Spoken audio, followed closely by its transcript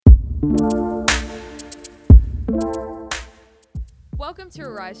Welcome to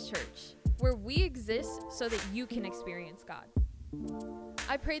Arise Church, where we exist so that you can experience God.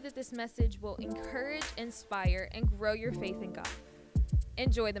 I pray that this message will encourage, inspire, and grow your faith in God.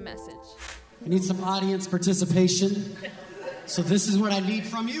 Enjoy the message. I need some audience participation. So this is what I need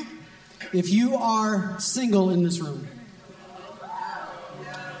from you. If you are single in this room,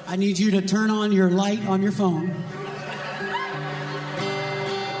 I need you to turn on your light on your phone.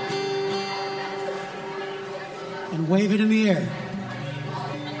 And wave it in the air.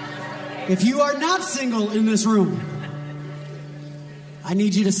 If you are not single in this room, I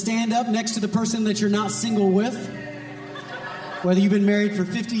need you to stand up next to the person that you're not single with. Whether you've been married for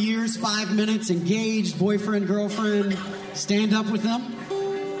 50 years, 5 minutes, engaged, boyfriend, girlfriend, stand up with them.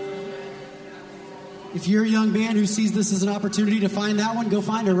 If you're a young man who sees this as an opportunity to find that one, go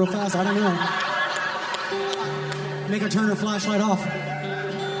find her real fast. I don't know. Make her turn her flashlight off.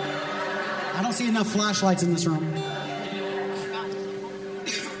 I don't see enough flashlights in this room.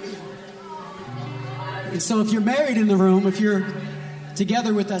 And so if you're married in the room, if you're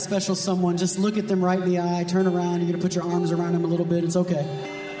together with that special someone, just look at them right in the eye, turn around, you're going to put your arms around them a little bit. It's okay.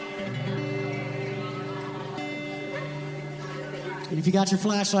 And if you got your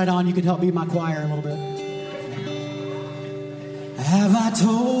flashlight on, you can help be my choir a little bit. Have I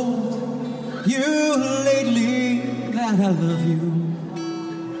told you lately that I love you?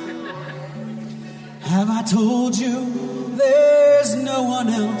 Have I told you there's no one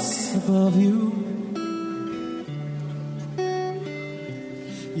else above you?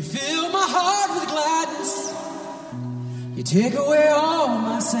 You fill my heart with gladness. You take away all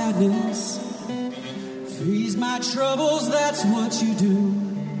my sadness. Freeze my troubles, that's what you do.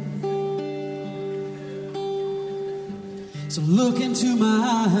 So look into my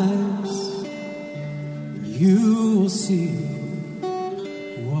eyes, and you will see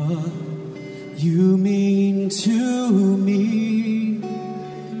what you mean to me.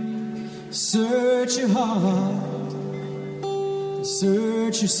 Search your heart,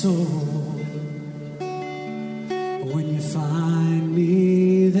 search your soul. When you find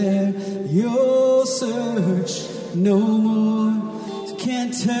me there, you'll search no more. You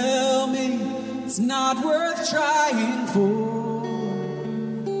can't tell me it's not worth trying for.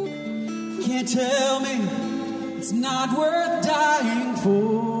 You can't tell me it's not worth dying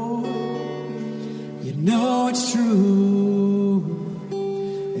for. You know it's true.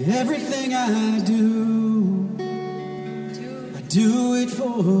 Everything I do it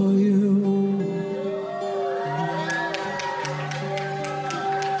for you.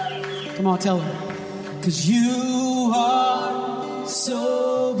 Come on, tell her. 'Cause you are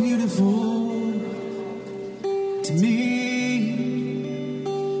so beautiful to me.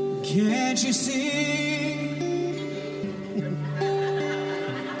 Can't you see?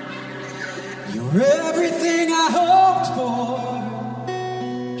 You're everything I hoped for.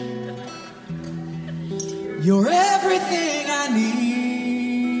 You're everything I need.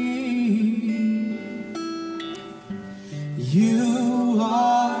 You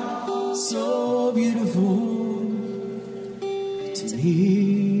are so beautiful to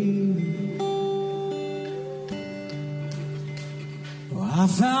me. Oh, I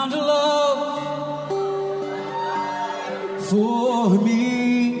found a love for me.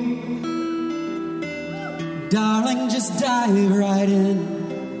 Darling, just dive right in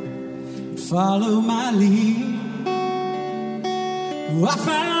and follow my lead. Oh, I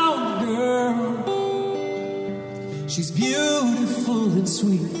found a girl. She's beautiful and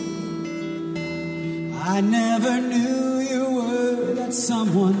sweet. I never knew you were that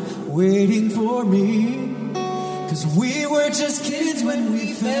someone waiting for me. 'Cause we were just kids when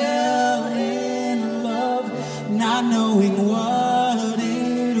we fell in love, not knowing what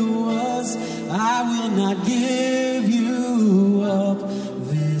it was. I will not give you up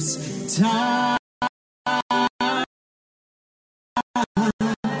this time.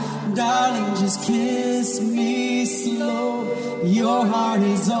 Darling, just kiss me slow. Your heart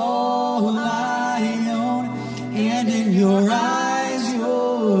is all I own, and in your eyes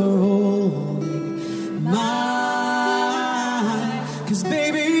you're holding mine. 'Cause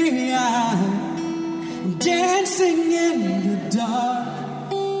baby, I'm dancing in the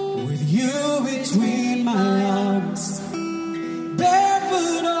dark with you between my arms,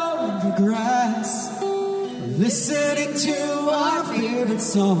 barefoot on the grass, listening to our favorite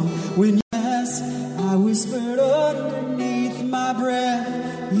song. When yes, I whispered underneath my breath,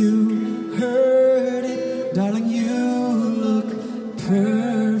 you heard it. Darling, you look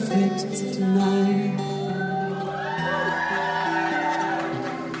perfect tonight.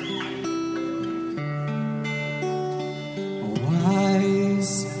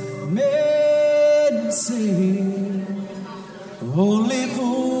 Wise Only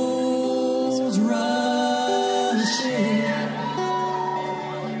fools rush in,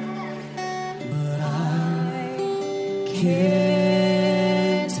 but I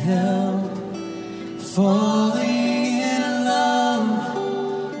can't help falling in love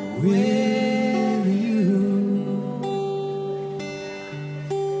with you.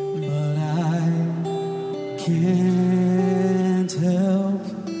 But I can't help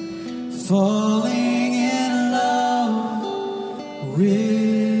falling in love with you.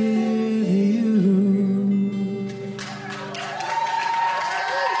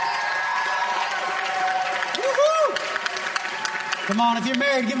 Woo-hoo! Come on, if you're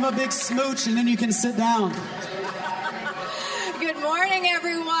married, give them a big smooch and then you can sit down. Good morning,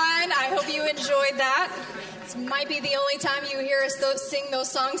 everyone. I hope you enjoyed that. This might be the only time you hear us sing those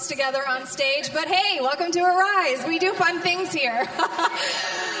songs together on stage, but hey, welcome to Arise. We do fun things here.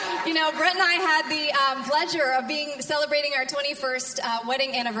 You know, Brett and I had the pleasure of celebrating our 21st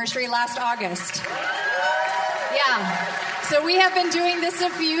wedding anniversary last August. Yeah. So we have been doing this a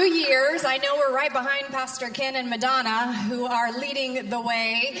few years. I know we're right behind Pastor Ken and Madonna, who are leading the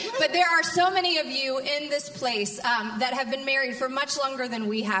way. But there are so many of you in this place that have been married for much longer than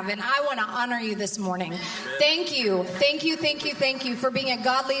we have. And I want to honor you this morning. Thank you. Thank you, thank you, thank you for being a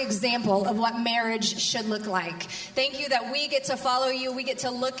godly example of what marriage should look like. Thank you that we get to follow you. We get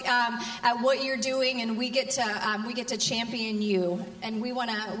to look at what you're doing, and we get to champion you. And we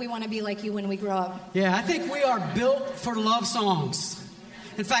want to be like you when we grow up. Yeah, I think we are built for love songs.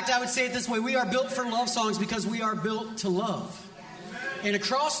 In fact, I would say it this way: we are built for love songs because we are built to love. And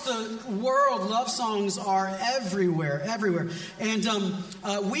across the world, love songs are everywhere. And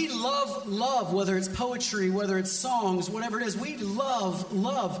we love, whether it's poetry, whether it's songs, whatever it is. We love.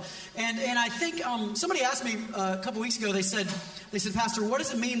 And I think somebody asked me a couple weeks ago, they said, Pastor, what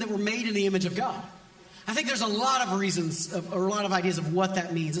does it mean that we're made in the image of God? I think there's a lot of reasons or a lot of ideas of what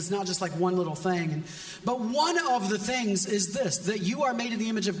that means. It's not just like one little thing. But one of the things is this, that you are made in the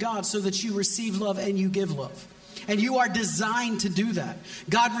image of God so that you receive love and you give love. And you are designed to do that.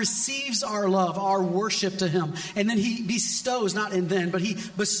 God receives our love, our worship to him. And then he bestows, but he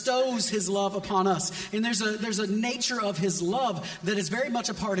bestows his love upon us. And there's a nature of his love that is very much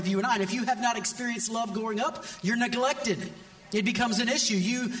a part of you and I. And if you have not experienced love growing up, you're neglected. It becomes an issue.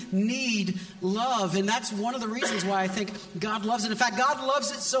 You need love. And that's one of the reasons why I think God loves it. In fact, God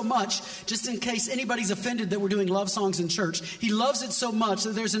loves it so much, just in case anybody's offended that we're doing love songs in church, he loves it so much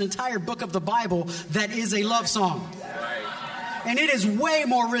that there's an entire book of the Bible that is a love song. And it is way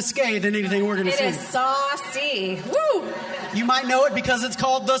more risque than anything we're going to sing. It is saucy. Woo! You might know it because it's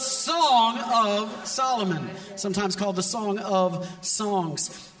called the Song of Solomon, sometimes called the Song of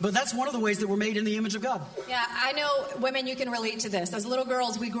Songs. But that's one of the ways that we're made in the image of God. Yeah, I know women, you can relate to this. As little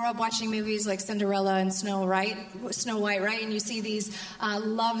girls, we grew up watching movies like Cinderella and Snow White, right? And you see these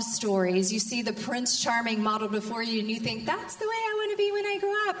love stories. You see the Prince Charming modeled before you, and you think, that's the way I want to be when I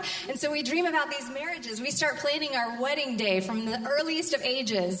grow up. And so we dream about these marriages. We start planning our wedding day from the earliest of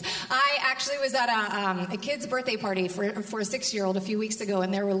ages. I actually was at a kid's birthday party for a 6-year-old a few weeks ago,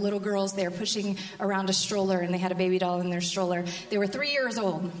 and there were little girls there pushing around a stroller, and they had a baby doll in their stroller. They were 3 years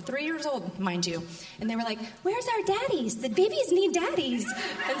old. 3 years old, mind you. And they were like, where's our daddies? The babies need daddies.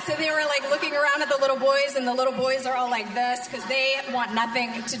 And so they were like looking around at the little boys, and the little boys are all like this because they want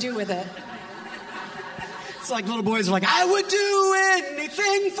nothing to do with it. It's like little boys are like, I would do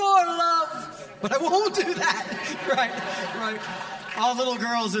anything for love, but I won't do that. Right. All little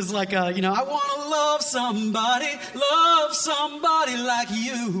girls is like, I want to love somebody like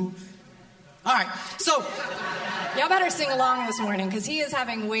you. All right, so y'all better sing along this morning because he is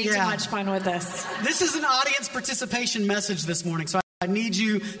having way too much fun with this. This is an audience participation message this morning, so I need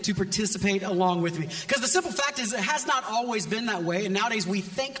you to participate along with me. Because the simple fact is it has not always been that way, and nowadays we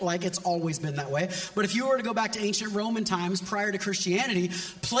think like it's always been that way. But if you were to go back to ancient Roman times prior to Christianity,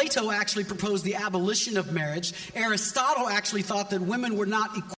 Plato actually proposed the abolition of marriage. Aristotle actually thought that women were not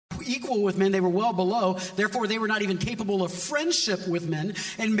equal with men. They were well below. Therefore, they were not even capable of friendship with men.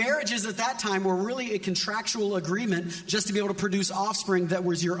 And marriages at that time were really a contractual agreement just to be able to produce offspring that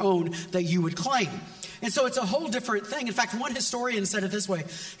was your own, that you would claim. And so it's a whole different thing. In fact, one historian said it this way.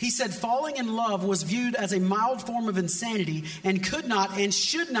 He said, falling in love was viewed as a mild form of insanity and could not and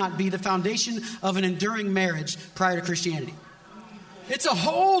should not be the foundation of an enduring marriage prior to Christianity. It's a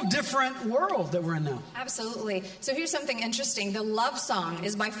whole different world that we're in now. Absolutely. So here's something interesting. The love song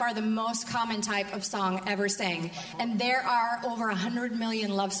is by far the most common type of song ever sang. And there are over 100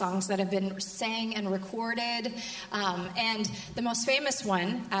 million love songs that have been sang and recorded. And the most famous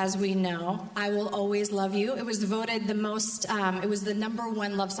one, as we know, I Will Always Love You. It was voted the most, it was the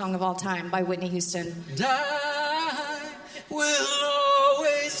 #1 love song of all time by Whitney Houston. I will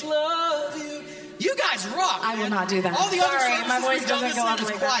always love you. You guys rock. I will not do that. All the Sorry, other services my voice we've done doesn't this go in up is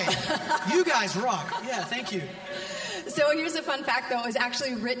like quiet. that. You guys rock. Yeah, thank you. So here's a fun fact, though. It was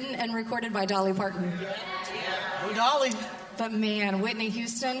actually written and recorded by Dolly Parton. Oh, Dolly. But man, Whitney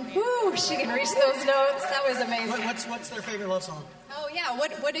Houston, whoo, she can reach those notes. That was amazing. What's their favorite love song? Oh, yeah.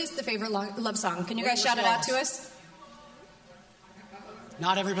 What is the favorite love song? Can you guys What's shout it out yours? to us?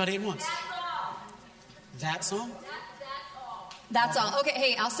 Not Everybody at Once. That song? That's all. Okay,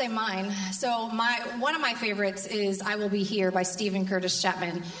 hey, I'll say mine. So one of my favorites is "I Will Be Here" by Stephen Curtis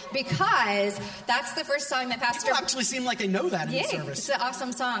Chapman, because that's the first song that Pastor... People actually seem like they know that in the Yay, service. it's an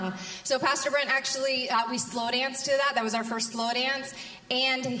awesome song. So Pastor Brent actually, we slow danced to that. That was our first slow dance.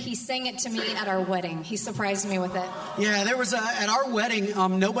 And he sang it to me at our wedding. He surprised me with it. Yeah, there was at our wedding,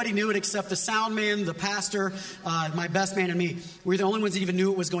 nobody knew it except the sound man, the pastor, my best man, and me. We were the only ones that even knew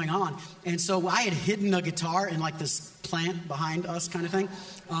what was going on. And so I had hidden a guitar in like this plant behind us kind of thing,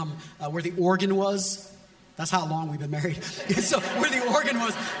 where the organ was. That's how long we've been married. So where the organ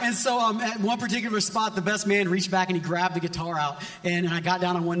was. And so at one particular spot, the best man reached back and he grabbed the guitar out. And I got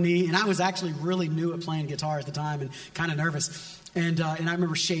down on one knee. And I was actually really new at playing guitar at the time and kind of nervous. And I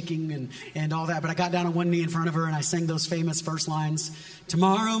remember shaking and all that. But I got down on one knee in front of her and I sang those famous first lines.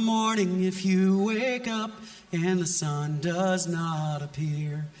 Tomorrow morning, if you wake up and the sun does not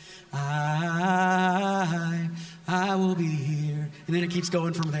appear, I will be here. And then it keeps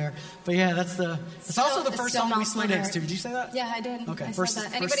going from there. But yeah, it's also the first song we slow danced to. Did you say that? Yeah, I did. Okay. I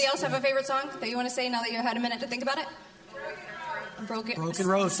said that. Anybody else have a favorite song that you want to say now that you had a minute to think about it? Broken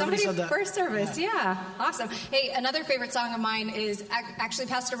Road. Somebody said that. First service. Yeah. Awesome. Hey, another favorite song of mine is actually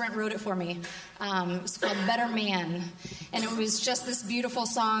Pastor Brent wrote it for me. It's called Better Man. And it was just this beautiful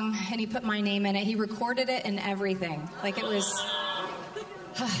song, and he put my name in it. He recorded it and everything. Like it was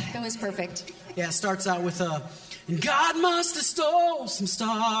perfect. Yeah, it starts out with and God must have stole some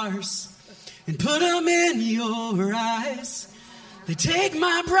stars and put them in your eyes. They take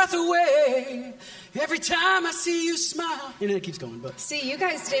my breath away every time I see you smile. And then it keeps going. But see, you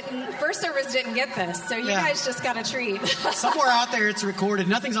guys first service didn't get this, so you guys just got a treat. Somewhere out there it's recorded.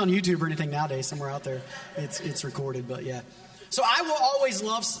 Nothing's on YouTube or anything nowadays. Somewhere out there it's recorded, but yeah. So I Will Always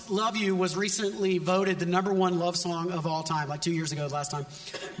Love You was recently voted the number one love song of all time, like 2 years ago, last time.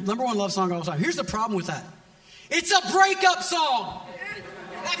 Number one love song of all time. Here's the problem with that. It's a breakup song.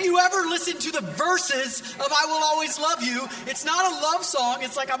 Have you ever listened to the verses of I Will Always Love You? It's not a love song.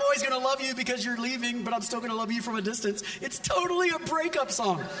 It's like I'm always going to love you because you're leaving, but I'm still going to love you from a distance. It's totally a breakup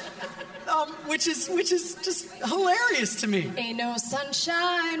song, which is just hilarious to me. Ain't no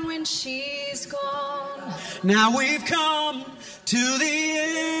sunshine when she's gone. Now we've come to the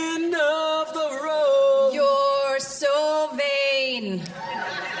end of the road. You're so vain.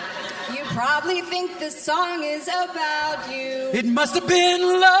 You probably think this song is about you. It must have been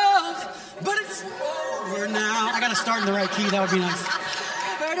love, but it's over now. I got to start in the right key. That would be nice.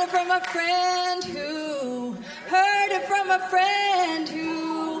 Heard it from a friend who heard it from a friend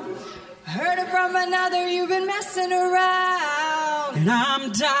who heard it from another. You've been messing around. And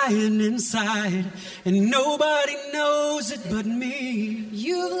I'm dying inside, and nobody knows it but me.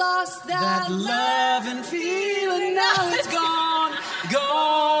 You've lost that love and feeling. Now it's gone,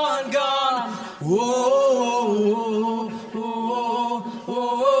 gone, gone. Whoa, whoa, whoa,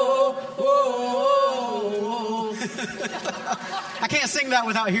 whoa, whoa. I can't sing that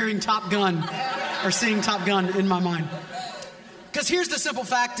without hearing Top Gun or seeing Top Gun in my mind. Because here's the simple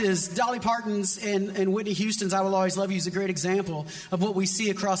fact is Dolly Parton's and Whitney Houston's I Will Always Love You is a great example of what we see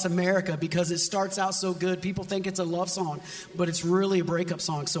across America, because it starts out so good. People think it's a love song, but it's really a breakup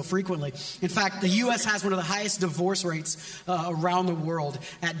song so frequently. In fact, the U.S. has one of the highest divorce rates around the world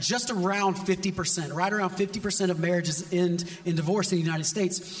at just around 50%. Right around 50% of marriages end in divorce in the United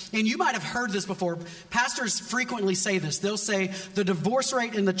States. And you might have heard this before. Pastors frequently say this. They'll say the divorce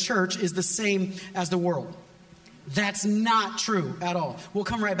rate in the church is the same as the world. That's not true at all. We'll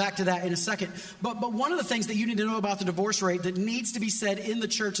come right back to that in a second. But one of the things that you need to know about the divorce rate that needs to be said in the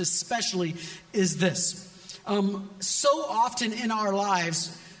church especially is this. So often in our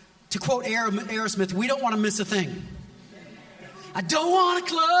lives, to quote Aerosmith, we don't want to miss a thing. I don't want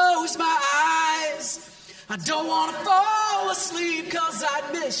to close my eyes. I don't want to fall asleep because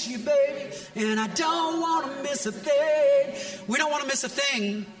I miss you, baby. And I don't want to miss a thing. We don't want to miss a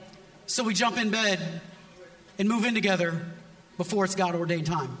thing, so we jump in bed and move in together before it's God-ordained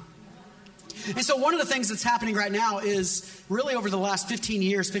time. And so one of the things that's happening right now is really over the last 15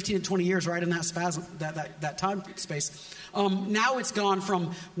 to 20 years, right in that spasm, that time space, now it's gone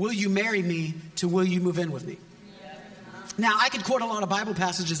from will you marry me to will you move in with me? Now, I could quote a lot of Bible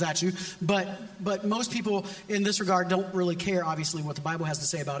passages at you, but most people in this regard don't really care, obviously, what the Bible has to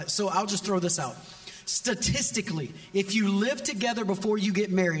say about it. So I'll just throw this out. Statistically, if you live together before you get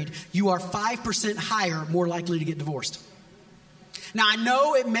married, you are 5% higher, more likely to get divorced. Now, I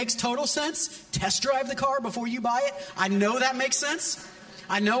know it makes total sense. Test drive the car before you buy it. I know that makes sense.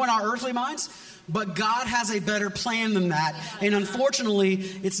 I know in our earthly minds. But God has a better plan than that. And unfortunately,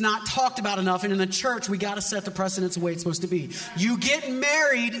 it's not talked about enough. And in the church, we got to set the precedence the way it's supposed to be. You get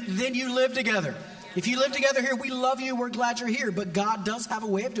married, then you live together. If you live together here, we love you. We're glad you're here. But God does have a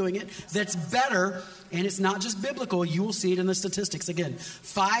way of doing it that's better. And it's not just biblical. You will see it in the statistics. Again,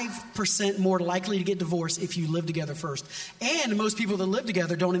 5% more likely to get divorced if you live together first. And most people that live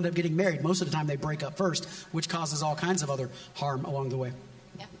together don't end up getting married. Most of the time they break up first, which causes all kinds of other harm along the way.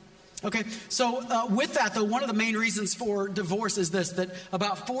 Okay, so with that, though, one of the main reasons for divorce is this, that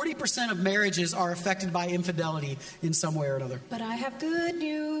about 40% of marriages are affected by infidelity in some way or another. But I have good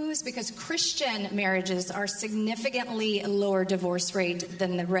news, because Christian marriages are significantly lower divorce rate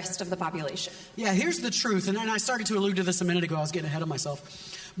than the rest of the population. Yeah, here's the truth, and I started to allude to this a minute ago. I was getting ahead of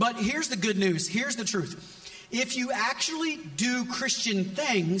myself. But here's the good news. Here's the truth. If you actually do Christian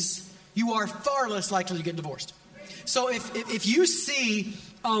things, you are far less likely to get divorced. So if you see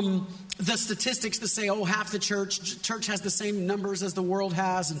the statistics that say, oh, half the church has the same numbers as the world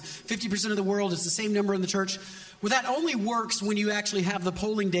has, and 50% of the world is the same number in the church, well, that only works when you actually have the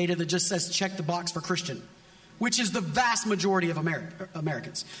polling data that just says check the box for Christian, which is the vast majority of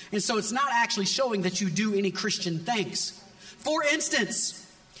Americans. And so it's not actually showing that you do any Christian things. For instance,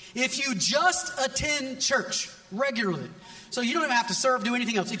 if you just attend church regularly, so you don't even have to serve, do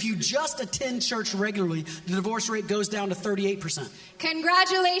anything else. If you just attend church regularly, the divorce rate goes down to 38%.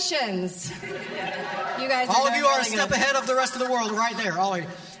 Congratulations. You guys all of you are really a step ahead of the rest of the world right there. All of you.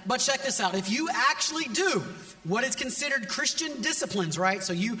 But check this out. If you actually do what is considered Christian disciplines, right?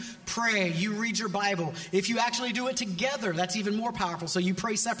 So you pray, you read your Bible. If you actually do it together, that's even more powerful. So you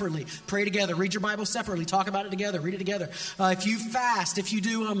pray separately, pray together, read your Bible separately, talk about it together, read it together. If you fast, if you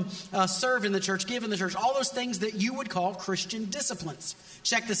do serve in the church, give in the church, all those things that you would call Christian disciplines.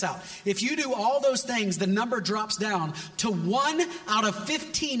 Check this out. If you do all those things, the number drops down to 1 out of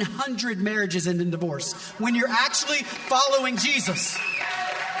 1,500 marriages end in divorce when you're actually following Jesus.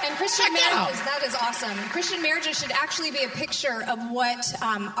 And Christian marriages, that is awesome. Christian marriages should actually be a picture of what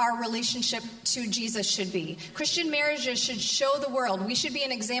our relationship to Jesus should be. Christian marriages should show the world. We should be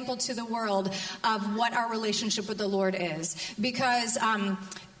an example to the world of what our relationship with the Lord is. Because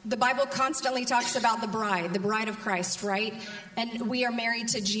the Bible constantly talks about the bride of Christ, right? And we are married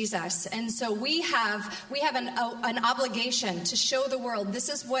to Jesus. And so we have an obligation to show the world this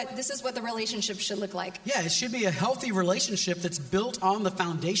is what the relationship should look like. Yeah, it should be a healthy relationship that's built on the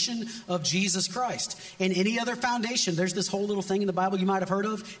foundation of Jesus Christ. And any other foundation, there's this whole little thing in the Bible you might have heard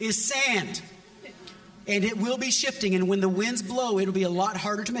of, is sand. And it will be shifting, and when the winds blow, it'll be a lot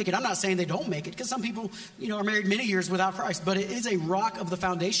harder to make it. I'm not saying they don't make it, because some people, are married many years without Christ. But it is a rock of the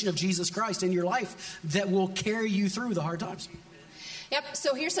foundation of Jesus Christ in your life that will carry you through the hard times. Yep,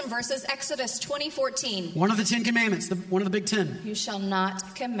 so here's some verses. Exodus 20:14. One of the 10 commandments, one of the big 10. You shall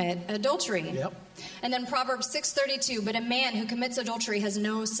not commit adultery. Yep. And then Proverbs 6:32. But a man who commits adultery has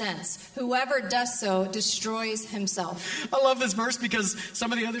no sense. Whoever does so destroys himself. I love this verse because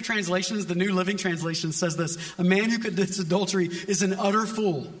some of the other translations, the New Living Translation says this: a man who commits adultery is an utter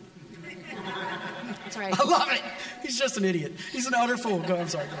fool. That's right. I love it. He's just an idiot. He's an utter fool. I'm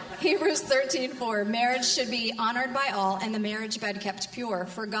sorry. Hebrews 13:4. Marriage should be honored by all, and the marriage bed kept pure.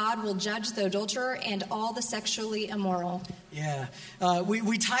 For God will judge the adulterer and all the sexually immoral. Yeah.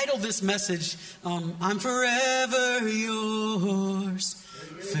 We titled this message, I'm forever yours,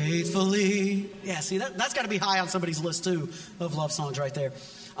 faithfully. Yeah, see, that's got to be high on somebody's list, too, of love songs right there.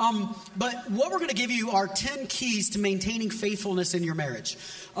 But what we're going to give you are 10 keys to maintaining faithfulness in your marriage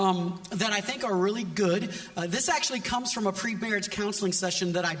that I think are really good. This actually comes from a pre-marriage counseling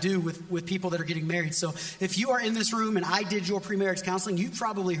session that I do with people that are getting married. So if you are in this room and I did your pre-marriage counseling, you've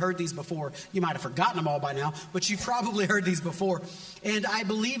probably heard these before. You might have forgotten them all by now, but you probably heard these before. And I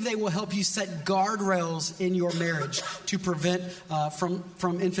believe they will help you set guardrails in your marriage to prevent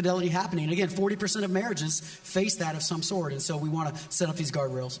from infidelity happening. And again, 40% of marriages face that of some sort. And so we want to set up these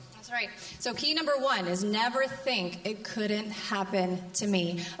guardrails. That's right. So key number 1 is never think it couldn't happen to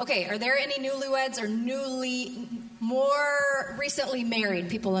me. Okay, are there any newlyweds or more recently married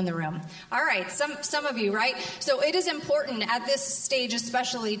people in the room? All right, some of you, right? So it is important at this stage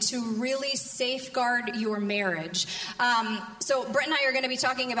especially to really safeguard your marriage. So Brett and I are going to be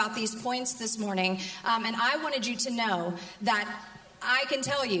talking about these points this morning, and I wanted you to know that I can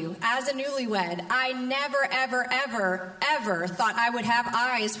tell you, as a newlywed, I never, ever, ever, ever thought I would have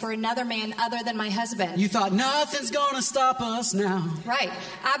eyes for another man other than my husband. You thought nothing's going to stop us now. Right,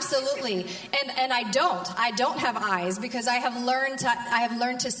 absolutely. And I don't have eyes because I have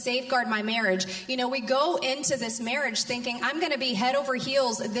learned to safeguard my marriage. You know, we go into this marriage thinking I'm going to be head over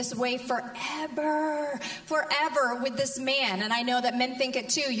heels this way forever with this man. And I know that men think it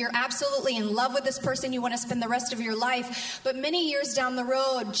too. You're absolutely in love with this person. You want to spend the rest of your life. But many years down the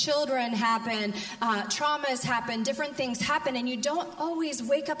road, children happen, traumas happen, different things happen, and you don't always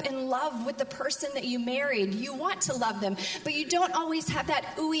wake up in love with the person that you married. You want to love them, but you don't always have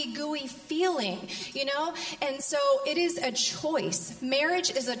that ooey gooey feeling, you know? And so it is a choice.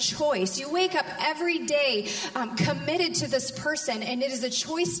 Marriage is a choice. You wake up every day committed to this person, and it is a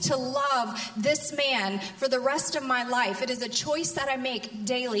choice to love this man for the rest of my life. It is a choice that I make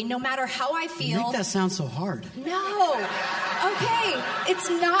daily, no matter how I feel. You make that sound so hard. No. Okay. It's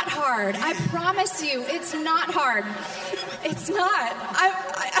not hard. I promise you, it's not hard. It's not.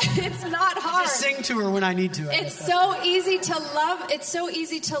 It's not hard. Just sing to her when I need to. It's so easy to love. It's so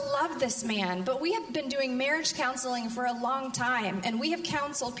easy to love this man. But we have been doing marriage counseling for a long time, and we have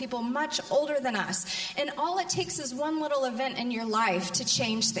counseled people much older than us. And all it takes is one little event in your life to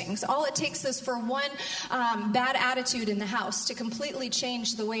change things. All it takes is for one bad attitude in the house to completely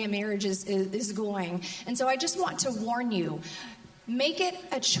change the way a marriage is going. And so I just want to warn you. Make it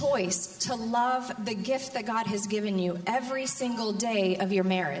a choice to love the gift that God has given you every single day of your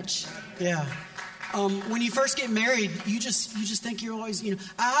marriage. Yeah. When you first get married, you just think you're always,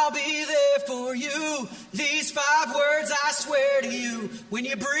 I'll be there for you. These 5 words I swear to you. When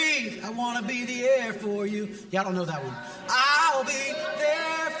you breathe, I want to be the air for you. Yeah, I don't know that one. I'll be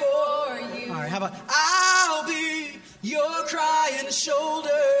there for you. All right, how about I'll be your crying shoulder.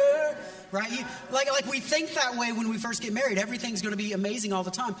 Right? Like we think that way when we first get married. Everything's going to be amazing all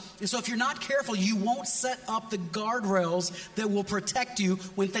the time. And so if you're not careful, you won't set up the guardrails that will protect you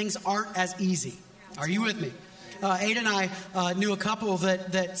when things aren't as easy. Are you with me? Ada and I knew a couple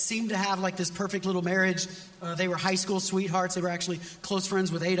that seemed to have like this perfect little marriage. They were high school sweethearts. They were actually close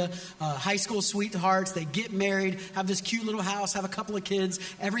friends with Ada. High school sweethearts. They get married, have this cute little house, have a couple of kids.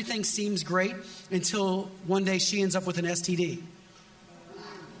 Everything seems great until one day she ends up with an STD.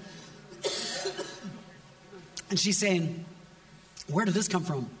 And she's saying, where did this come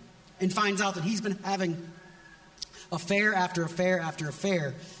from? And finds out that he's been having affair after affair after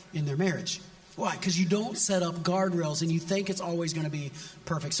affair in their marriage. Why? Because you don't set up guardrails and you think it's always going to be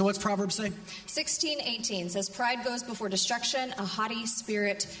perfect. So what's Proverbs say? 16:18 says, pride goes before destruction, a haughty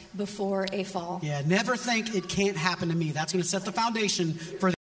spirit before a fall. Yeah, never think it can't happen to me. That's going to set the foundation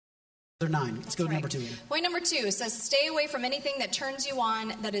for the other 9. Let's go to number 2. Point number 2 says, stay away from anything that turns you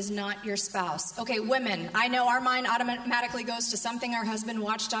on that is not your spouse. Okay, women, I know our mind automatically goes to something our husband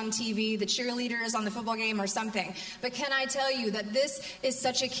watched on TV, the cheerleaders on the football game or something. But can I tell you that this is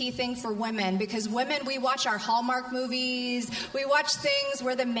such a key thing for women? Because women, we watch our Hallmark movies. We watch things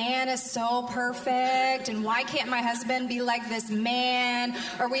where the man is so perfect. And why can't my husband be like this man?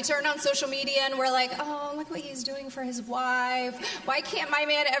 Or we turn on social media and we're like, oh, look what he's doing for his wife. Why can't my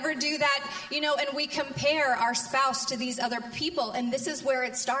man ever do that? And we compare our spouse to these other people, and this is where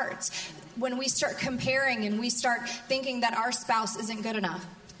it starts. When we start comparing and we start thinking that our spouse isn't good enough.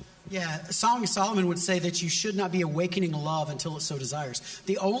 Yeah, Song of Solomon would say that you should not be awakening love until it so desires.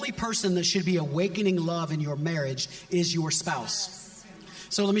 The only person that should be awakening love in your marriage is your spouse.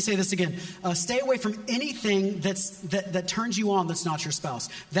 So let me say this again. Stay away from anything that turns you on that's not your spouse.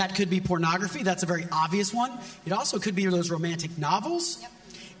 That could be pornography. That's a very obvious one. It also could be those romantic novels. Yep.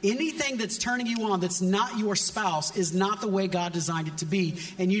 Anything that's turning you on that's not your spouse is not the way God designed it to be.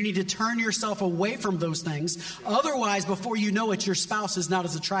 And you need to turn yourself away from those things. Otherwise, before you know it, your spouse is not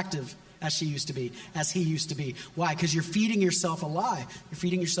as attractive as she used to be, as he used to be. Why? Because you're feeding yourself a lie. You're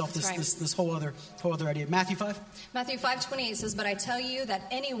feeding yourself this whole other idea. Matthew 5? Matthew 5:28 says, but I tell you that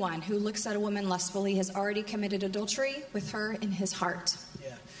anyone who looks at a woman lustfully has already committed adultery with her in his heart.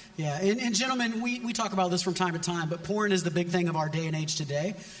 Yeah, and gentlemen, we talk about this from time to time, but porn is the big thing of our day and age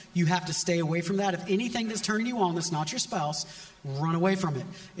today. You have to stay away from that. If anything that's turning you on that's not your spouse, run away from it.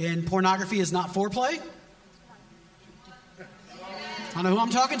 And pornography is not foreplay. I know who I'm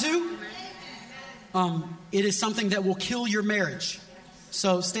talking to. It is something that will kill your marriage.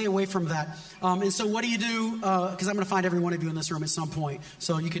 So stay away from that. And so what do you do? Because I'm going to find every one of you in this room at some point.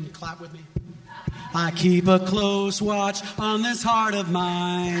 So you can clap with me. I keep a close watch on this heart of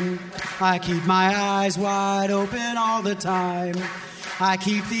mine. I keep my eyes wide open all the time. I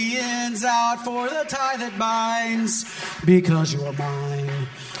keep the ends out for the tie that binds. Because you're mine,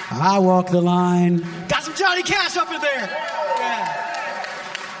 I walk the line. Got some Johnny Cash up in there. Yeah.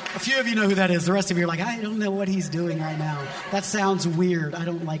 A few of you know who that is. The rest of you are like, I don't know what he's doing right now. That sounds weird. I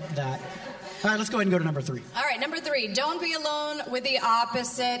don't like that. All right, let's go ahead and go to number 3. All right, number 3, don't be alone with the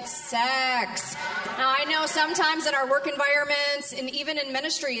opposite sex. Now, I know sometimes in our work environments and even in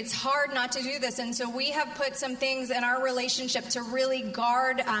ministry, it's hard not to do this. And so we have put some things in our relationship to really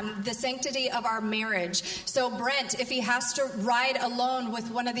guard the sanctity of our marriage. So Brent, if he has to ride alone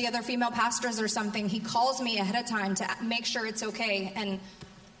with one of the other female pastors or something, he calls me ahead of time to make sure it's okay. And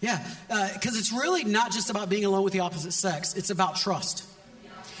yeah, because it's really not just about being alone with the opposite sex. It's about trust.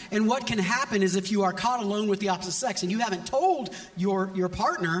 And what can happen is if you are caught alone with the opposite sex and you haven't told your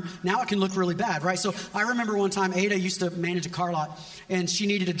partner, now it can look really bad, right? So I remember one time Ada used to manage a car lot, and she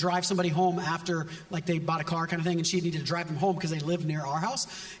needed to drive somebody home after, like, they bought a car kind of thing, and she needed to drive them home because they lived near our house.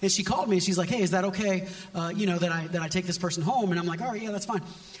 And she called me and she's like, hey, is that okay, that I take this person home? And I'm like, all right, yeah, that's fine.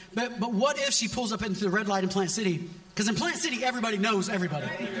 But what if she pulls up into the red light in Plant City? Because in Plant City, everybody knows everybody.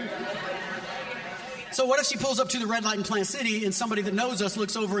 So what if she pulls up to the red light in Plant City and somebody that knows us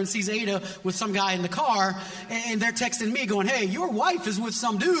looks over and sees Ada with some guy in the car, and they're texting me going, hey, your wife is with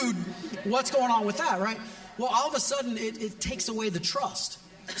some dude. What's going on with that, right? Well, all of a sudden, it takes away the trust.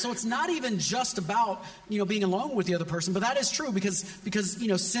 So it's not even just about, being alone with the other person, but that is true because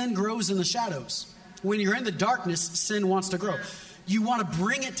sin grows in the shadows. When you're in the darkness, sin wants to grow. You want to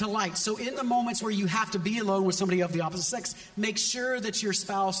bring it to light. So in the moments where you have to be alone with somebody of the opposite sex, make sure that your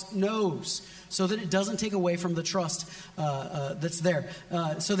spouse knows so that it doesn't take away from the trust that's there.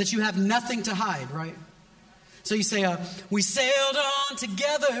 So that you have nothing to hide, right? So you say, we sailed on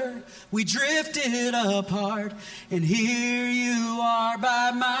together, we drifted apart, and here you are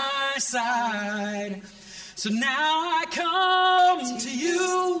by my side. So now I come to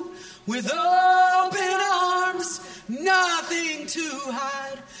you with open arms, nothing to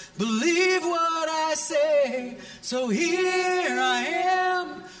hide. Believe what I say. So here I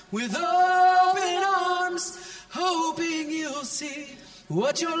am with open arms, hoping you'll see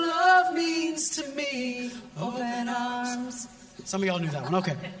what your love means to me. Open arms. Some of y'all knew that one.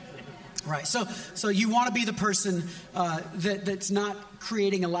 Okay. Right. So you want to be the person that's not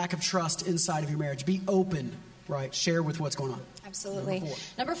creating a lack of trust inside of your marriage. Be open. Right. Share with what's going on. Absolutely.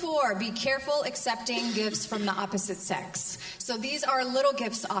 Number 4, be careful accepting gifts from the opposite sex. So these are little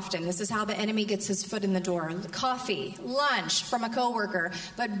gifts often. This is how the enemy gets his foot in the door. Coffee, lunch from a coworker.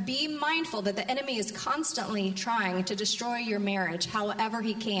 But be mindful that the enemy is constantly trying to destroy your marriage however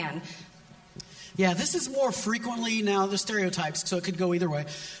he can. Yeah, this is more frequently, now there's stereotypes, so it could go either way,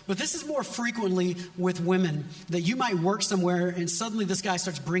 but this is more frequently with women, that you might work somewhere and suddenly this guy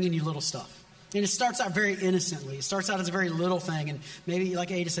starts bringing you little stuff. And it starts out very innocently. It starts out as a very little thing. And maybe,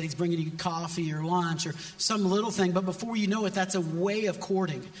 like Ada said, he's bringing you coffee or lunch or some little thing. But before you know it, that's a way of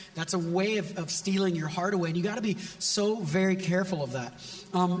courting. That's a way of stealing your heart away. And you got to be so very careful of that.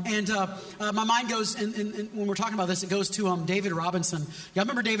 My mind goes, and when we're talking about this, it goes to David Robinson. Y'all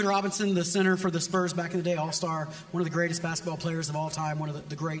remember David Robinson, the center for the Spurs back in the day, all-star, one of the greatest basketball players of all time, one of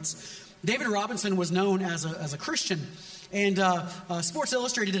the greats. David Robinson was known as a Christian. And Sports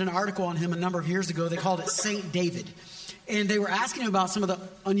Illustrated did an article on him a number of years ago. They called it Saint David. And they were asking him about some of the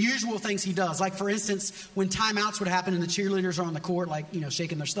unusual things he does. Like, for instance, when timeouts would happen and the cheerleaders are on the court,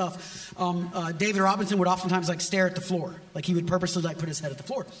 shaking their stuff, David Robinson would oftentimes, stare at the floor. Like, he would purposely, put his head at the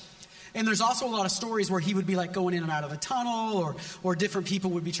floor. And there's also a lot of stories where he would be going in and out of the tunnel, or different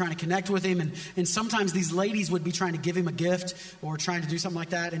people would be trying to connect with him. And sometimes these ladies would be trying to give him a gift or trying to do something like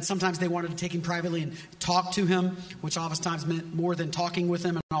that. And sometimes they wanted to take him privately and talk to him, which oftentimes meant more than talking with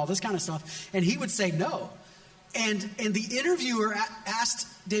him and all this kind of stuff. And he would say no. And the interviewer asked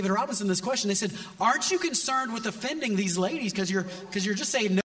David Robinson this question. They said, aren't you concerned with offending these ladies because you're just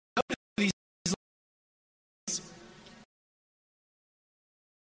saying no to these ladies?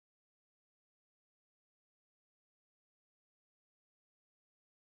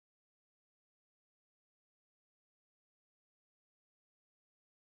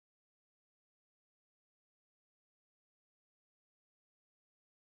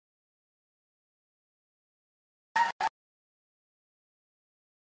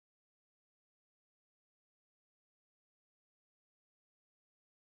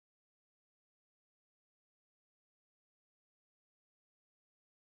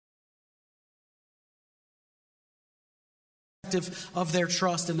 Of their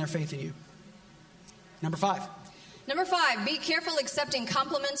trust and their faith in you. Number 5. Number 5, be careful accepting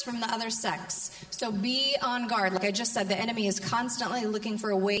compliments from the other sex. So be on guard. Like I just said, the enemy is constantly looking for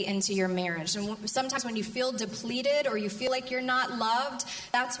a way into your marriage. And sometimes when you feel depleted or you feel like you're not loved,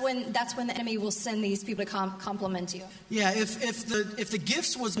 that's when the enemy will send these people to compliment you. Yeah, if the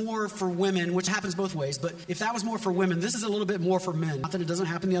gifts was more for women, which happens both ways, but if that was more for women, this is a little bit more for men. Not that it doesn't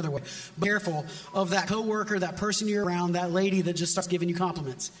happen the other way. Be careful of that coworker, that person you're around, that lady that just starts giving you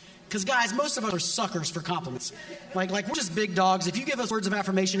compliments. Because, guys, most of us are suckers for compliments. Like we're just big dogs. If you give us words of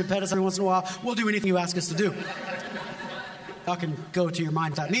affirmation and pet us every once in a while, we'll do anything you ask us to do. Y'all can go to your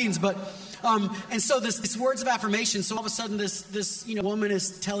mind what that means. But, and so this words of affirmation, so all of a sudden this woman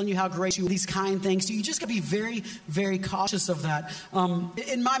is telling you how great you are, these kind things. So you just got to be very, very cautious of that.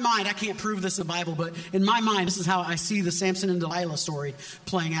 In my mind, I can't prove this in the Bible, but in my mind, this is how I see the Samson and Delilah story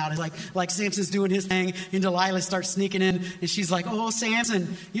playing out. It's like Samson's doing his thing, and Delilah starts sneaking in, and she's like, "Oh,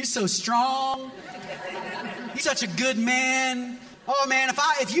 Samson, you're so strong. You're such a good man. Oh, man,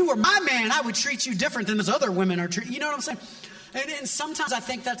 if you were my man, I would treat you different than those other women are treated." You know what I'm saying? And sometimes I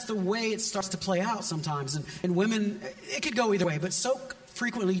think that's the way it starts to play out sometimes. And women, it could go either way, but so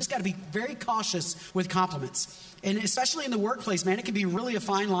frequently, you just got to be very cautious with compliments. And especially in the workplace, man, it can be really a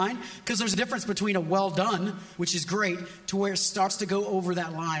fine line because there's a difference between a well done, which is great, to where it starts to go over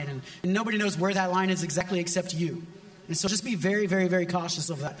that line. And nobody knows where that line is exactly except you. And so just be very, very, very cautious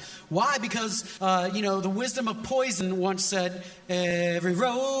of that. Why? Because, the wisdom of Poison once said, every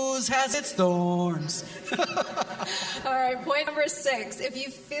rose has its thorns. All right, point number 6. If you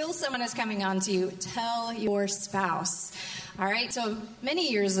feel someone is coming on to you, tell your spouse. All right, so many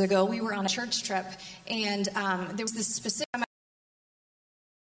years ago, we were on a church trip, and there was this specific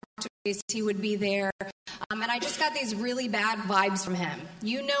he would be there. And I just got these really bad vibes from him.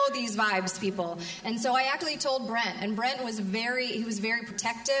 You know these vibes, people. And so I actually told Brent, and Brent was very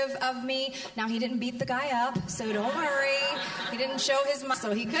protective of me. Now, he didn't beat the guy up, so don't worry. He didn't show his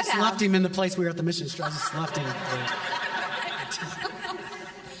muscle. He could have. Just left him in the place we were at the mission trip. Just left him.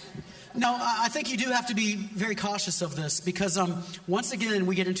 No, I think you do have to be very cautious of this because once again,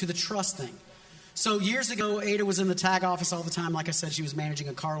 we get into the trust thing. So years ago, Ada was in the tag office all the time. Like I said, she was managing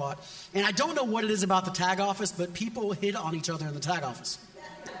a car lot. And I don't know what it is about the tag office, but people hit on each other in the tag office.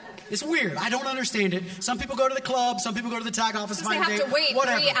 It's weird. I don't understand it. Some people go to the club. Some people go to the tag office. They have to wait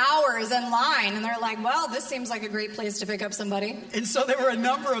 3 hours in line. And they're like, well, this seems like a great place to pick up somebody. And so there were a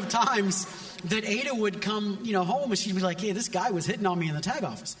number of times that Ada would come, home and she'd be like, hey, this guy was hitting on me in the tag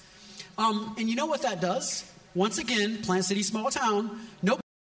office. And you know what that does? Once again, Plant City, small town. Nobody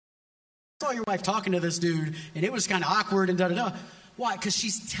saw your wife talking to this dude, and it was kind of awkward and da-da-da. Why? Because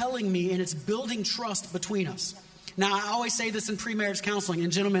she's telling me, and it's building trust between us. Now, I always say this in pre-marriage counseling,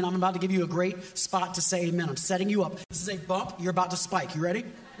 and gentlemen, I'm about to give you a great spot to say amen. I'm setting you up. This is a bump. You're about to spike. You ready?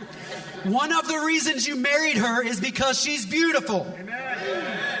 One of the reasons you married her is because she's beautiful.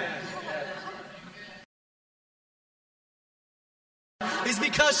 Amen. Is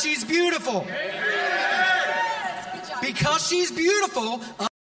because she's beautiful. Because she's beautiful,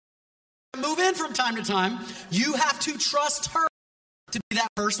 move in from time to time, you have to trust her to be that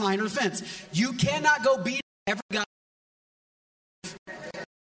first line of defense. You cannot go beat every guy.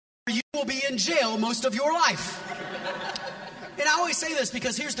 You will be in jail most of your life. And I always say this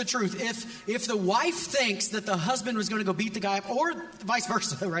because here's the truth. If the wife thinks that the husband was going to go beat the guy up, or vice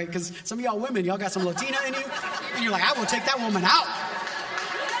versa, right? Because some of y'all women, y'all got some Latina in you, and you're like, I will take that woman out.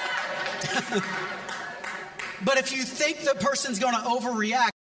 But if you think the person's going to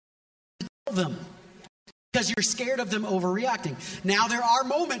overreact, tell them. Because you're scared of them overreacting. Now, there are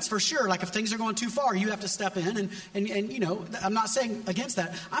moments for sure, like if things are going too far, you have to step in. And I'm not saying against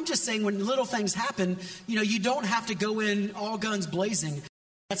that. I'm just saying when little things happen, you don't have to go in all guns blazing.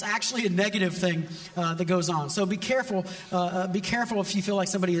 That's actually a negative thing that goes on. So be careful. Be careful if you feel like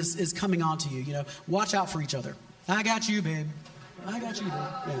somebody is coming on to you. Watch out for each other. I got you, babe. I got you, babe.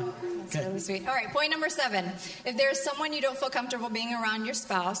 Yeah. That's really sweet. All right, point number 7. If there's someone you don't feel comfortable being around your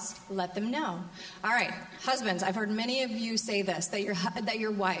spouse, let them know. All right, husbands, I've heard many of you say this, that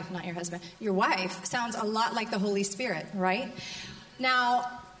your wife, not your husband, your wife sounds a lot like the Holy Spirit, right? Now,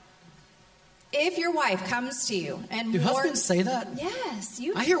 if your wife comes to you and do husbands say that? Yes.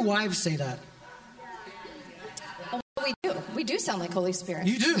 I hear wives say that. Well, we do. We do sound like Holy Spirit.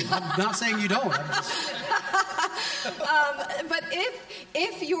 You do. I'm not saying you don't. But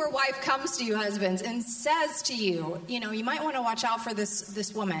if your wife comes to you, husbands, and says to you, you might want to watch out for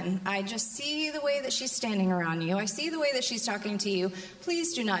this woman. I just see the way that she's standing around you. I see the way that she's talking to you.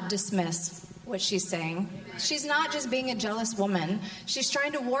 Please do not dismiss what she's saying. She's not just being a jealous woman. She's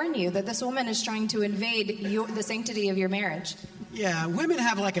trying to warn you that this woman is trying to invade the sanctity of your marriage. Yeah, women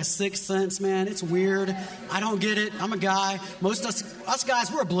have like a sixth sense, man. It's weird. I don't get it. I'm a guy. Most us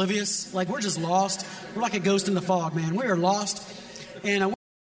guys, we're oblivious. Like, we're just lost. We're like a ghost in the fog, man. We are lost. And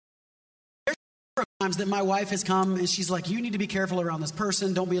there's times that my wife has come and she's like, you need to be careful around this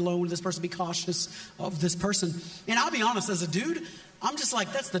person. Don't be alone with this person. Be cautious of this person. And I'll be honest, as a dude, I'm just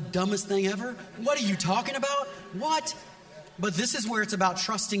like, that's the dumbest thing ever. What are you talking about? What? But this is where it's about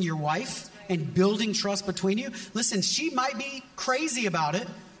trusting your wife and building trust between you. Listen, she might be crazy about it,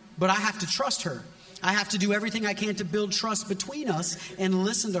 but I have to trust her. I have to do everything I can to build trust between us and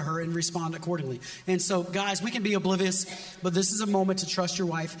listen to her and respond accordingly. And so, guys, we can be oblivious, but this is a moment to trust your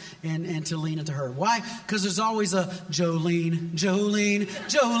wife and to lean into her. Why? Because there's always a Jolene, Jolene,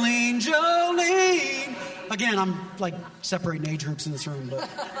 Jolene, Jolene. Again, I'm like separating age groups in this room, but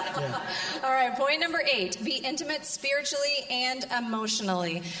yeah. All right, point number 8, be intimate spiritually and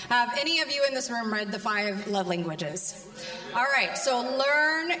emotionally. Have any of you in this room read the 5 love languages? All right, so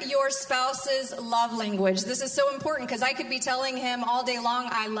learn your spouse's love language. This is so important because I could be telling him all day long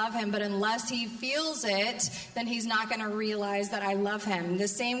I love him, but unless he feels it, then he's not going to realize that I love him. The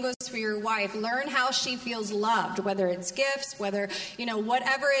same goes for your wife. Learn how she feels loved, whether it's gifts, whether,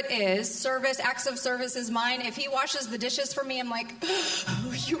 whatever it is. Service, acts of service is mine. If he washes the dishes for me, I'm like,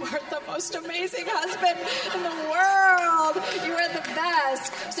 oh, you are the most amazing husband in the world. You are the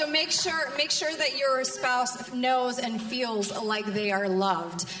best. So make sure that your spouse knows and feels like they are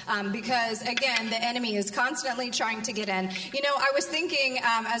loved, because again, the enemy is constantly trying to get in. I was thinking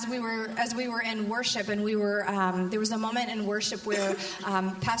as we were in worship, and there was a moment in worship where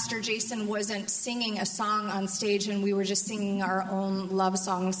Pastor Jason wasn't singing a song on stage, and we were just singing our own love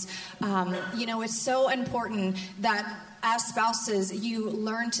songs. It's so important that as spouses, you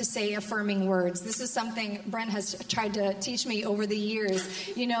learn to say affirming words. This is something Brent has tried to teach me over the years.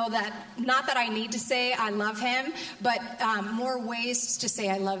 That not that I need to say I love him, but more ways to say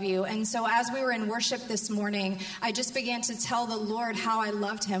I love you. And so as we were in worship this morning, I just began to tell the Lord how I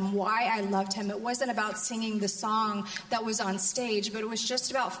loved him, why I loved him. It wasn't about singing the song that was on stage, but it was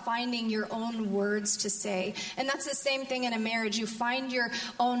just about finding your own words to say. And that's the same thing in a marriage. You find your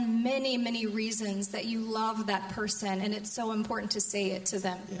own many, many reasons that you love that person. And it's so important to say it to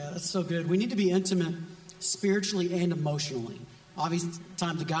them. Yeah, that's so good. We need to be intimate spiritually and emotionally. Obviously,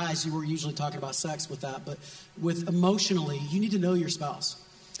 time the guys, you were usually talking about sex with that, but with emotionally, you need to know your spouse.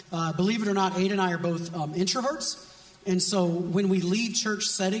 Believe it or not, Ada and I are both introverts. And so when we leave church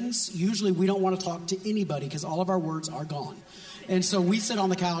settings, usually we don't want to talk to anybody because all of our words are gone. And so we sit on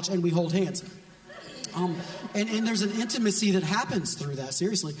the couch and we hold hands. And there's an intimacy that happens through that,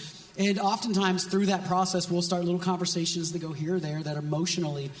 seriously. And oftentimes through that process, we'll start little conversations that go here or there that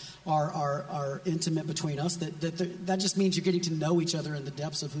emotionally are intimate between us. That just means you're getting to know each other in the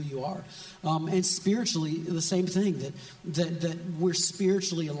depths of who you are. And spiritually, the same thing, that we're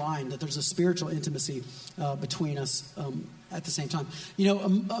spiritually aligned, that there's a spiritual intimacy between us at the same time.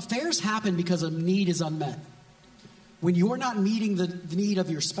 Affairs happen because a need is unmet. When you're not meeting the need of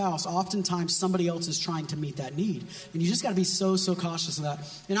your spouse, oftentimes somebody else is trying to meet that need. And you just got to be so, so cautious of that.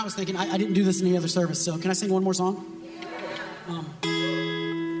 And I was thinking, I didn't do this in any other service, so can I sing one more song? Okay.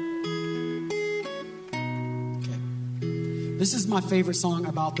 This is my favorite song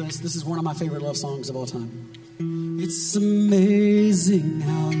about this. This is one of my favorite love songs of all time. It's amazing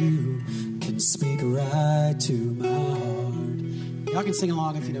how you can speak right to my heart. Y'all can sing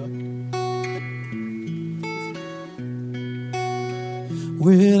along if you know it.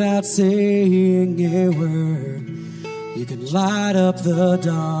 Without saying a word, you can light up the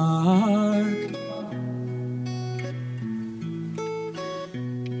dark.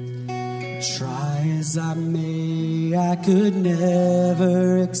 Try as I may, I could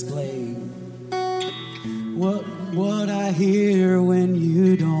never explain what I hear when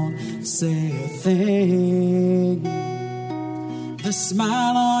you don't say a thing. The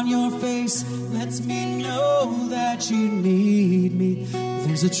smile on your face lets me know that you need me.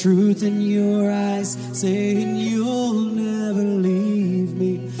 There's a truth in your eyes saying you'll never leave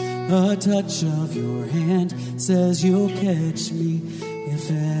me. A touch of your hand says you'll catch me if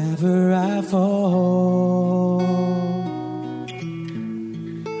ever I fall.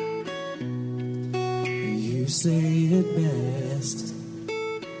 You say it best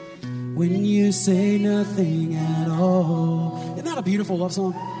when you say nothing at all. Isn't that a beautiful love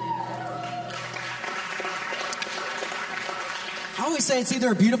song? I always say it's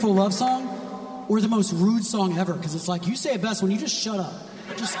either a beautiful love song or the most rude song ever, because it's like you say it best when you just shut up.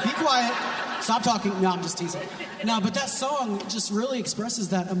 Just be quiet. Stop talking. No, I'm just teasing. No, but that song just really expresses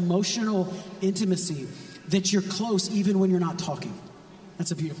that emotional intimacy, that you're close even when you're not talking.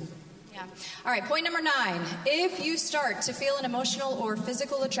 That's a beautiful thing. Yeah. All right, point number 9. If you start to feel an emotional or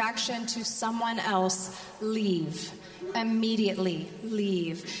physical attraction to someone else, leave. Immediately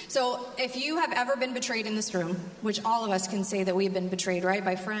leave. So if you have ever been betrayed in this room, which all of us can say that we've been betrayed, right?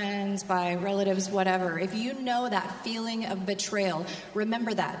 By friends, by relatives, whatever. If you know that feeling of betrayal,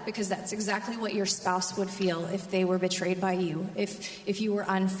 remember that, because that's exactly what your spouse would feel if they were betrayed by you, if you were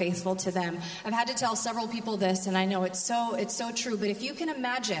unfaithful to them. I've had to tell several people this, and I know it's so true, but if you can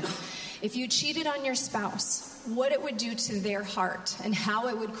imagine, if you cheated on your spouse, what it would do to their heart and how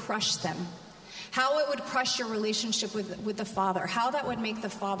it would crush them. How it would crush your relationship with the Father. How that would make the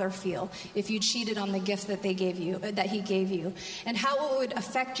Father feel if you cheated on the gift that He gave you. And how it would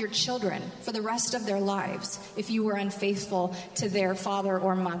affect your children for the rest of their lives if you were unfaithful to their father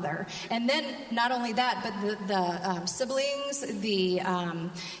or mother. And then not only that, but the siblings, the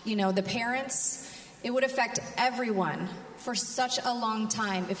parents, it would affect everyone for such a long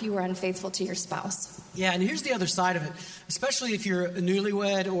time if you were unfaithful to your spouse. Yeah, and here's the other side of it, especially if you're a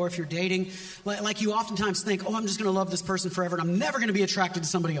newlywed or if you're dating. Like you oftentimes think, I'm just going to love this person forever and I'm never going to be attracted to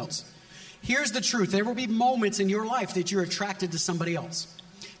somebody else. Here's the truth. There will be moments in your life that you're attracted to somebody else.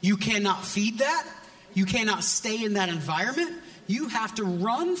 You cannot feed that. You cannot stay in that environment. You have to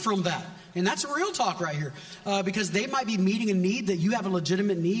run from that. And that's real talk right here, because they might be meeting a need that you have a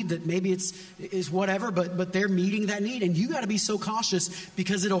legitimate need that maybe is whatever, but they're meeting that need. And you got to be so cautious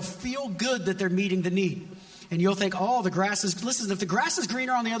because it'll feel good that they're meeting the need. And you'll think, if the grass is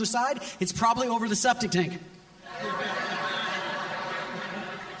greener on the other side, it's probably over the septic tank.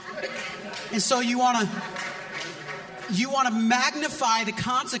 And so you want to magnify the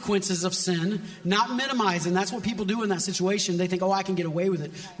consequences of sin, not minimize. And that's what people do in that situation. They think, I can get away with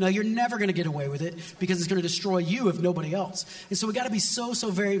it. No, you're never going to get away with it because it's going to destroy you if nobody else. And so we got to be so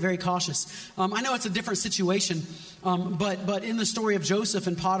very, very cautious. I know it's a different situation, but in the story of Joseph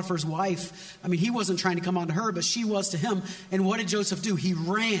and Potiphar's wife, he wasn't trying to come on to her, but she was to him. And what did Joseph do? He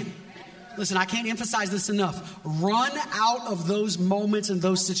ran. Listen, I can't emphasize this enough. Run out of those moments and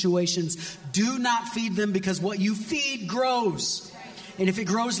those situations. Do not feed them, because what you feed grows. And if it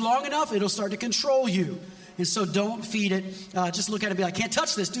grows long enough, it'll start to control you. And so don't feed it. Just look at it and be like, can't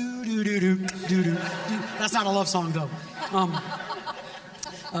touch this. Do, do, do, do, do, do. That's not a love song, though.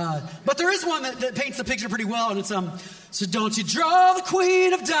 But there is one that paints the picture pretty well. And it's, so don't you draw the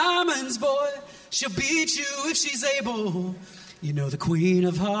queen of diamonds, boy. She'll beat you if she's able. You know the queen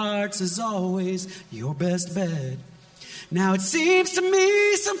of hearts is always your best bet. Now it seems to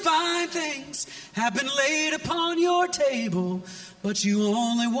me some fine things have been laid upon your table, but you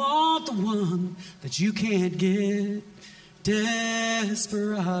only want the one that you can't get.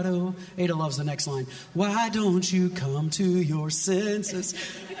 Desperado. Ada loves the next line. Why don't you come to your senses?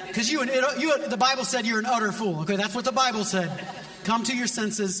 Because the Bible said you're an utter fool. Okay, that's what the Bible said. Come to your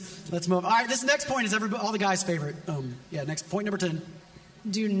senses. Let's move. All right, this next point is all the guys' favorite. Next point, number 10.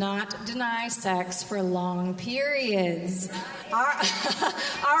 Do not deny sex for long periods. All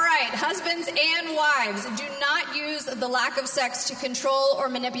right, husbands and wives, do not use the lack of sex to control or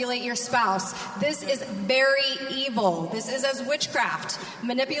manipulate your spouse. This is very evil. This is as witchcraft.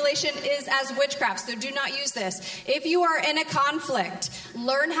 Manipulation is as witchcraft, so do not use this. If you are in a conflict,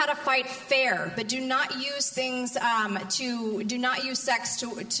 learn how to fight fair, but do not use things do not use sex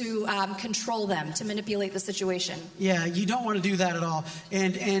to control them, to manipulate the situation. Yeah, you don't want to do that at all.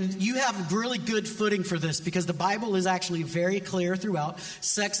 And you have really good footing for this, because the Bible is actually very clear throughout.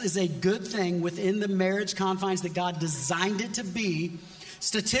 Sex is a good thing within the marriage confines that God designed it to be.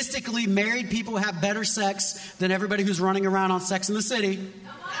 Statistically, married people have better sex than everybody who's running around on Sex in the City.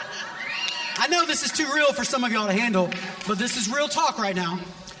 I know this is too real for some of y'all to handle, but this is real talk right now.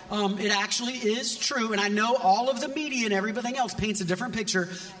 It actually is true, and I know all of the media and everything else paints a different picture.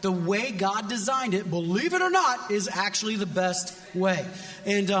 The way God designed it, believe it or not, is actually the best way.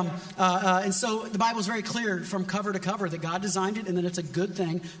 And so the Bible is very clear from cover to cover that God designed it, and that it's a good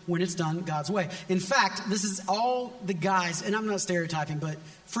thing when it's done God's way. In fact, this is all the guys, and I'm not stereotyping, but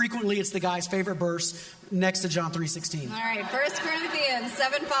frequently it's the guy's favorite verse next to John 3:16. All right, 1 Corinthians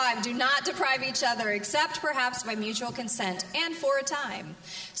 7:5. Do not deprive each other, except perhaps by mutual consent and for a time,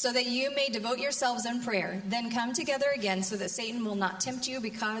 so that you may devote yourselves in prayer. Then come together again, so that Satan will not tempt you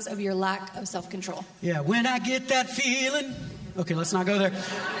because of your lack of self-control. Yeah, when I get that feeling. Okay, let's not go there.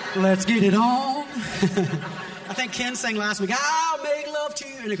 Let's get it on. I think Ken sang last week, I'll make love to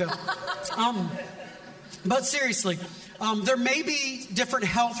you. And it goes. But seriously, There may be different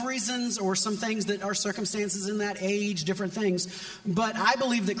health reasons or some things that are circumstances in that age, different things. But I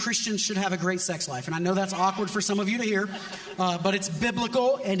believe that Christians should have a great sex life. And I know that's awkward for some of you to hear, but it's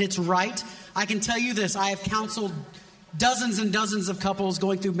biblical and it's right. I can tell you this. I have counseled dozens and dozens of couples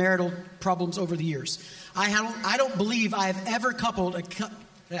going through marital problems over the years. I don't believe I've ever counseled a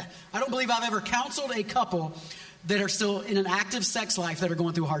couple that are still in an active sex life that are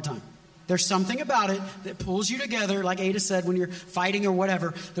going through a hard time. There's something about it that pulls you together, like Ada said, when you're fighting or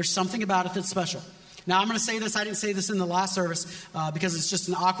whatever. There's something about it that's special. Now, I'm going to say this. I didn't say this in the last service because it's just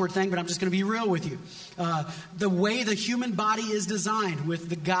an awkward thing, but I'm just going to be real with you. The way the human body is designed, with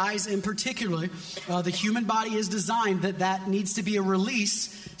the guys in particular, the human body is designed that needs to be a release.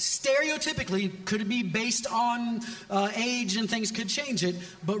 Stereotypically, could be based on age and things could change it,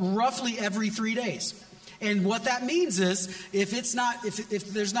 but roughly every 3 days. And what that means is if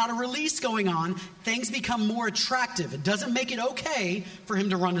there's not a release going on, things become more attractive. It doesn't make it okay for him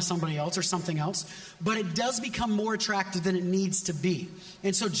to run to somebody else or something else, but it does become more attractive than it needs to be.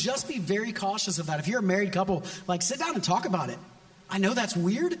 And so just be very cautious of that. If you're a married couple, sit down and talk about it. I know that's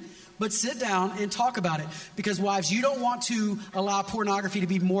weird, but sit down and talk about it. Because wives, you don't want to allow pornography to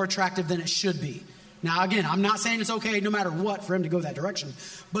be more attractive than it should be. Now, again, I'm not saying it's okay no matter what for him to go that direction,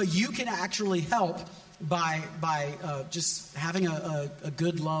 but you can actually help by just having a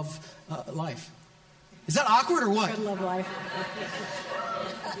good love life. Is that awkward or what? Good love life.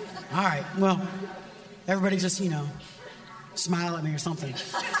 All right. Well, everybody just, smile at me or something.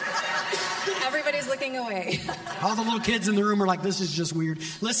 Everybody's looking away. All the little kids in the room are like, this is just weird.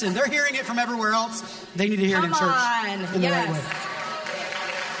 Listen, they're hearing it from everywhere else. They need to hear it in church in the right way.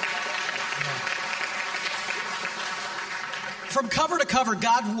 From cover to cover,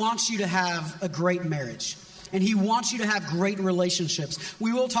 God wants you to have a great marriage. And he wants you to have great relationships.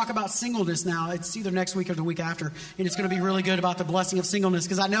 We will talk about singleness now. It's either next week or the week after. And it's going to be really good about the blessing of singleness.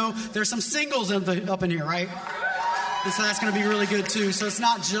 Because I know there's some singles up in here, right? And so that's going to be really good too. So it's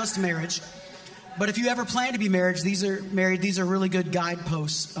not just marriage. But if you ever plan to be married, these are really good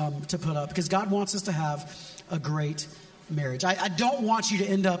guideposts to put up. Because God wants us to have a great marriage. I don't want you to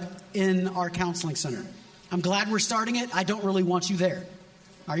end up in our counseling center. I'm glad we're starting it. I don't really want you there.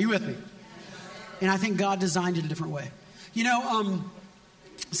 Are you with me? And I think God designed it a different way.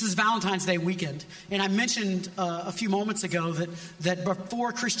 This is Valentine's Day weekend. And I mentioned a few moments ago that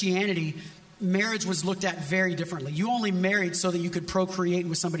before Christianity, marriage was looked at very differently. You only married so that you could procreate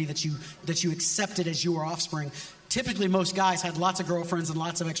with somebody that you accepted as your offspring. Typically, most guys had lots of girlfriends and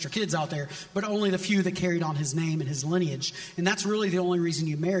lots of extra kids out there, but only the few that carried on his name and his lineage. And that's really the only reason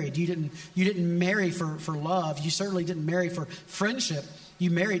you married. You didn't marry for love. You certainly didn't marry for friendship.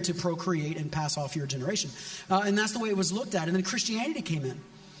 You married to procreate and pass off your generation. And that's the way it was looked at. And then Christianity came in.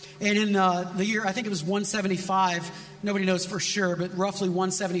 And in the year, I think it was 175, nobody knows for sure, but roughly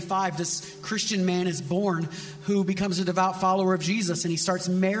 175, this Christian man is born who becomes a devout follower of Jesus. And he starts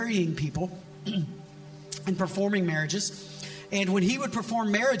marrying people and performing marriages. And when he would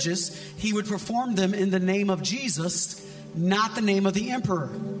perform marriages, he would perform them in the name of Jesus, not the name of the emperor.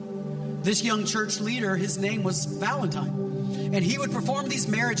 This young church leader, his name was Valentine. And he would perform these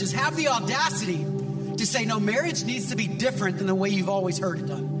marriages, have the audacity to say, no, marriage needs to be different than the way you've always heard it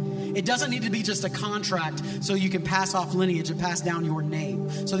done. It doesn't need to be just a contract so you can pass off lineage and pass down your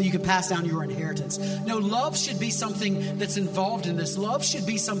name, so that you can pass down your inheritance. No, love should be something that's involved in this. Love should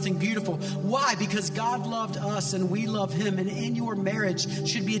be something beautiful. Why? Because God loved us and we love him. And in your marriage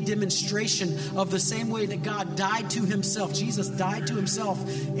should be a demonstration of the same way that God died to himself. Jesus died to himself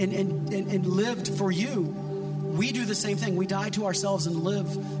and lived for you. We do the same thing. We die to ourselves and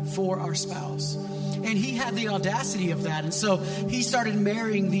live for our spouse. And he had the audacity of that. And so he started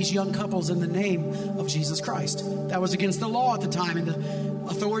marrying these young couples in the name of Jesus Christ. That was against the law at the time. And the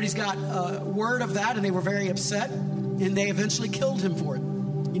authorities got word of that, and they were very upset. And they eventually killed him for it.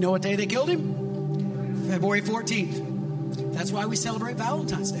 You know what day they killed him? February 14th. That's why we celebrate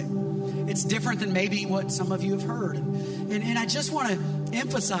Valentine's Day. It's different than maybe what some of you have heard. And I just want to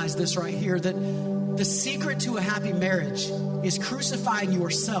emphasize this right here, that the secret to a happy marriage is crucifying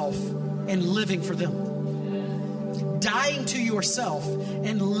yourself and living for them. Dying to yourself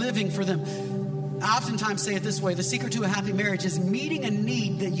and living for them. I oftentimes say it this way: the secret to a happy marriage is meeting a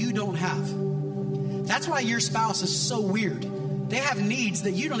need that you don't have. That's why your spouse is so weird. They have needs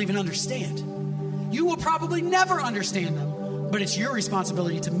that you don't even understand. You will probably never understand them, but it's your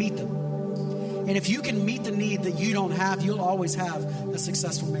responsibility to meet them. And if you can meet the need that you don't have, you'll always have a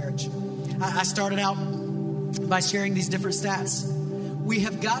successful marriage. I started out by sharing these different stats. We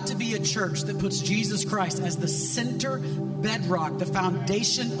have got to be a church that puts Jesus Christ as the center bedrock, the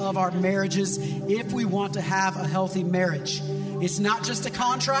foundation of our marriages if we want to have a healthy marriage. It's not just a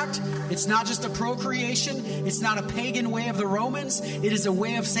contract. It's not just a procreation. It's not a pagan way of the Romans. It is a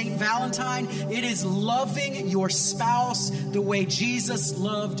way of St. Valentine. It is loving your spouse the way Jesus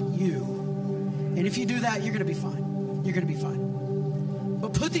loved you. And if you do that, you're going to be fine. You're going to be fine.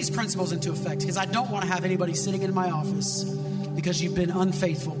 But put these principles into effect, because I don't want to have anybody sitting in my office because you've been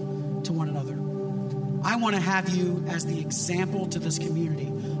unfaithful to one another. I want to have you as the example to this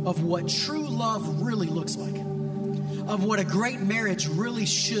community of what true love really looks like, of what a great marriage really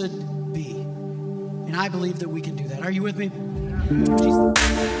should be. And I believe that we can do that. Are you with me?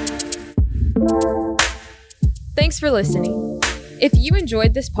 Thanks for listening. If you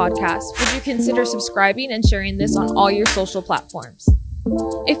enjoyed this podcast, would you consider subscribing and sharing this on all your social platforms?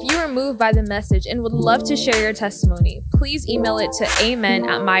 If you are moved by the message and would love to share your testimony, please email it to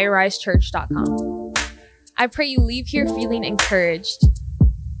amen@myarisechurch.com. I pray you leave here feeling encouraged.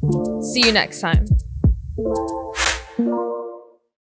 See you next time.